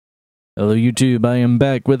Hello YouTube, I am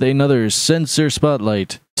back with another sensor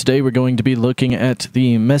spotlight. Today we're going to be looking at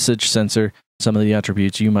the message sensor, some of the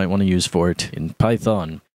attributes you might want to use for it in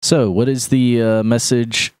Python. So what is the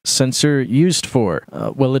message sensor used for?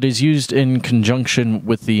 Well, it is used in conjunction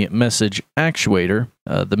with the message actuator.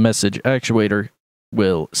 The message actuator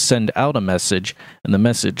will send out a message, and the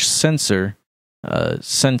message sensor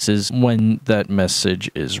senses when that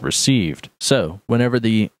message is received. So whenever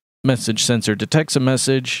the message sensor detects a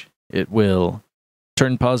message, it will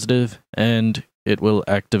turn positive and it will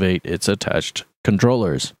activate its attached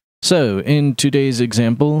controllers. So in today's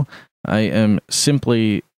example, I am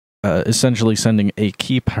simply essentially sending a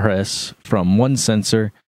key press from one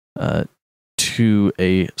sensor to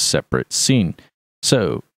a separate scene.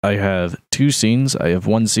 So I have two scenes. I have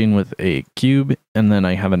one scene with a cube, and then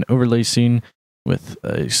I have an overlay scene with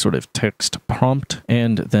a sort of text prompt,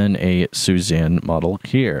 and then a Suzanne model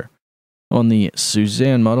here. On the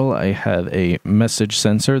Suzanne model, I have a message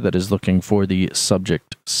sensor that is looking for the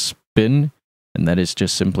subject spin, and that is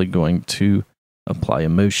just simply going to apply a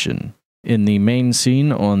motion. In the main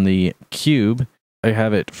scene on the cube, I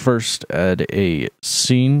have it first add a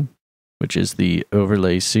scene, which is the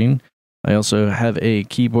overlay scene. I also have a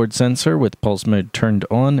keyboard sensor with pulse mode turned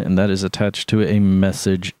on, and that is attached to a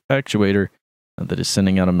message actuator that is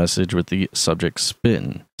sending out a message with the subject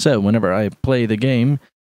spin. So whenever I play the game,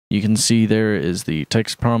 you can see there is the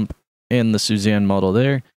text prompt and the Suzanne model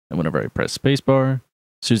there, and whenever I press spacebar,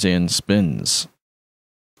 Suzanne spins.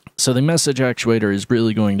 So the message actuator is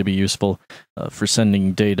really going to be useful for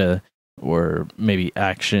sending data or maybe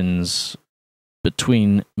actions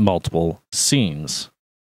between multiple scenes.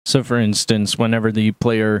 So for instance, whenever the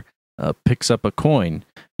player picks up a coin,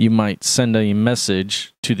 you might send a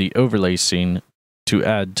message to the overlay scene to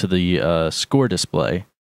add to the score display.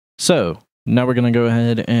 So now we're going to go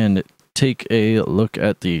ahead and take a look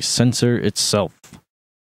at the sensor itself.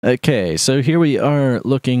 Okay, so here we are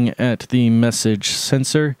looking at the message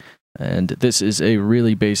sensor, and this is a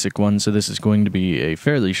really basic one, so this is going to be a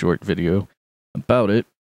fairly short video about it.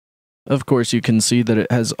 Of course, you can see that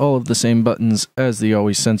it has all of the same buttons as the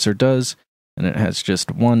Always sensor does, and it has just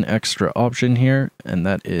one extra option here, and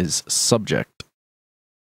that is subject.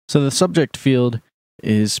 So the subject field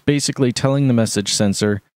is basically telling the message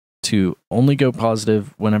sensor to only go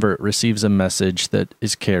positive whenever it receives a message that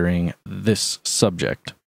is carrying this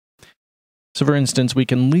subject. So for instance, we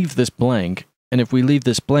can leave this blank, and if we leave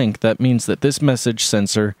this blank, that means that this message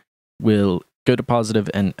sensor will go to positive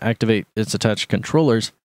and activate its attached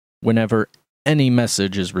controllers whenever any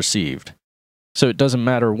message is received. So it doesn't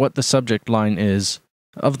matter what the subject line is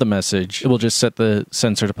of the message, it will just set the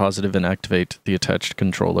sensor to positive and activate the attached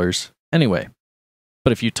controllers anyway.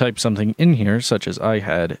 But if you type something in here, such as I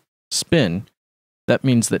had spin, that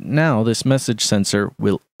means that now this message sensor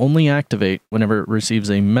will only activate whenever it receives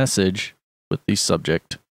a message with the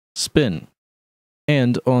subject spin.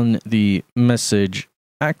 And on the message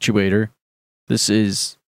actuator, this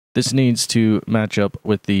needs to match up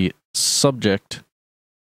with the subject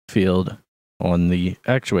field on the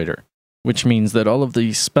actuator, which means that all of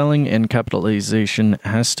the spelling and capitalization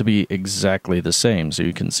has to be exactly the same. So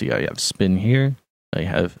you can see I have spin here, I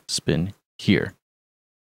have spin here.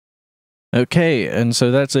 Okay, and so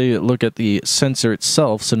that's a look at the sensor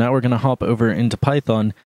itself. So now we're going to hop over into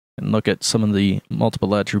Python and look at some of the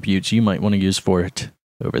multiple attributes you might want to use for it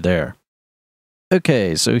over there.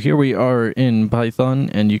 Okay, so here we are in Python,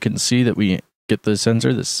 and you can see that we get the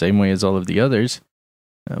sensor the same way as all of the others.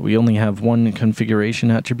 We only have one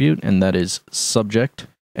configuration attribute, and that is subject.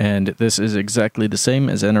 And this is exactly the same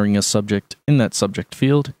as entering a subject in that subject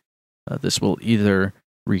field. This will either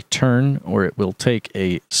return or it will take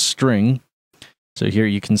a string. So here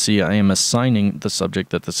you can see I am assigning the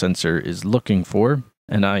subject that the sensor is looking for,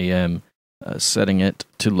 and I am setting it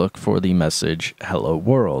to look for the message hello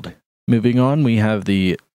world. Moving on, we have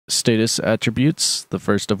the status attributes, the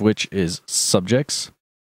first of which is subjects.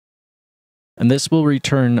 And this will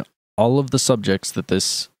return all of the subjects that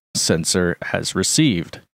this sensor has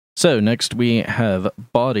received. So next we have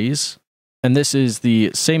bodies. And this is the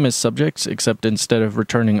same as subjects, except instead of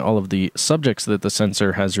returning all of the subjects that the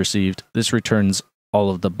sensor has received, this returns all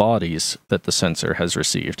of the bodies that the sensor has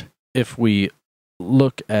received. If we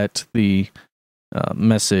look at the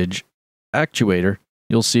message actuator,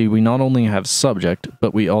 you'll see we not only have subject,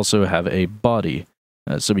 but we also have a body.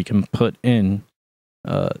 So we can put in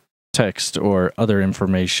text or other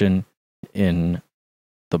information in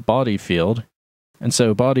the body field. And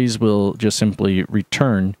so bodies will just simply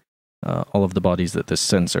return all of the bodies that this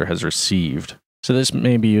sensor has received. So this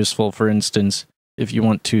may be useful, for instance, if you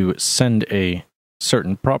want to send a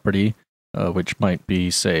certain property, which might be,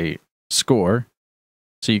 say, score.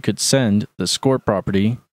 So you could send the score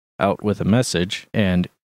property out with a message, and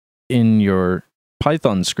in your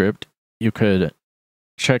Python script, you could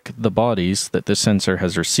check the bodies that the sensor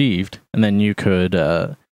has received, and then you could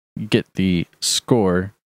get the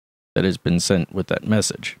score that has been sent with that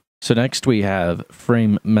message. So next we have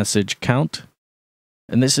frame message count,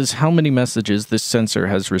 and this is how many messages this sensor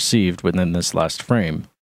has received within this last frame.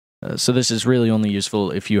 So this is really only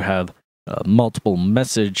useful if you have multiple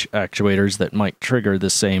message actuators that might trigger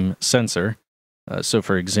the same sensor. So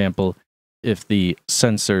for example, if the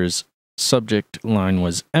sensor's subject line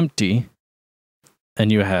was empty,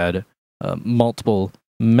 and you had multiple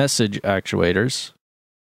message actuators,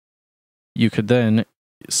 you could then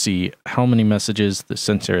see how many messages the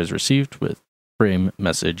sensor has received with frame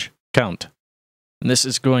message count. And this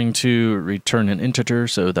is going to return an integer,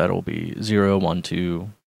 so that'll be 0, 1, 2,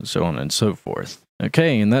 so on and so forth.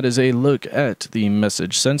 Okay, and that is a look at the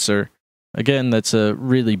message sensor. Again, that's a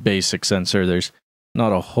really basic sensor. There's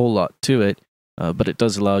not a whole lot to it, but it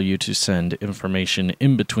does allow you to send information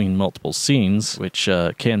in between multiple scenes, which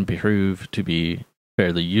can prove to be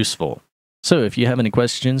fairly useful. So if you have any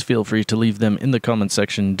questions, feel free to leave them in the comment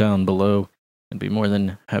section down below. I'd be more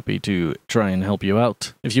than happy to try and help you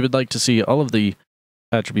out. If you would like to see all of the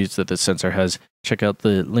attributes that this sensor has, check out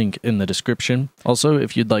the link in the description. Also,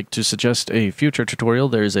 if you'd like to suggest a future tutorial,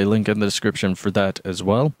 there is a link in the description for that as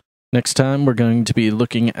well. Next time, we're going to be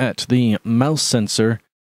looking at the mouse sensor.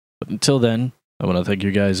 But until then, I want to thank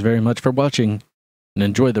you guys very much for watching, and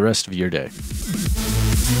enjoy the rest of your day.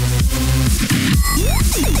 Yeah.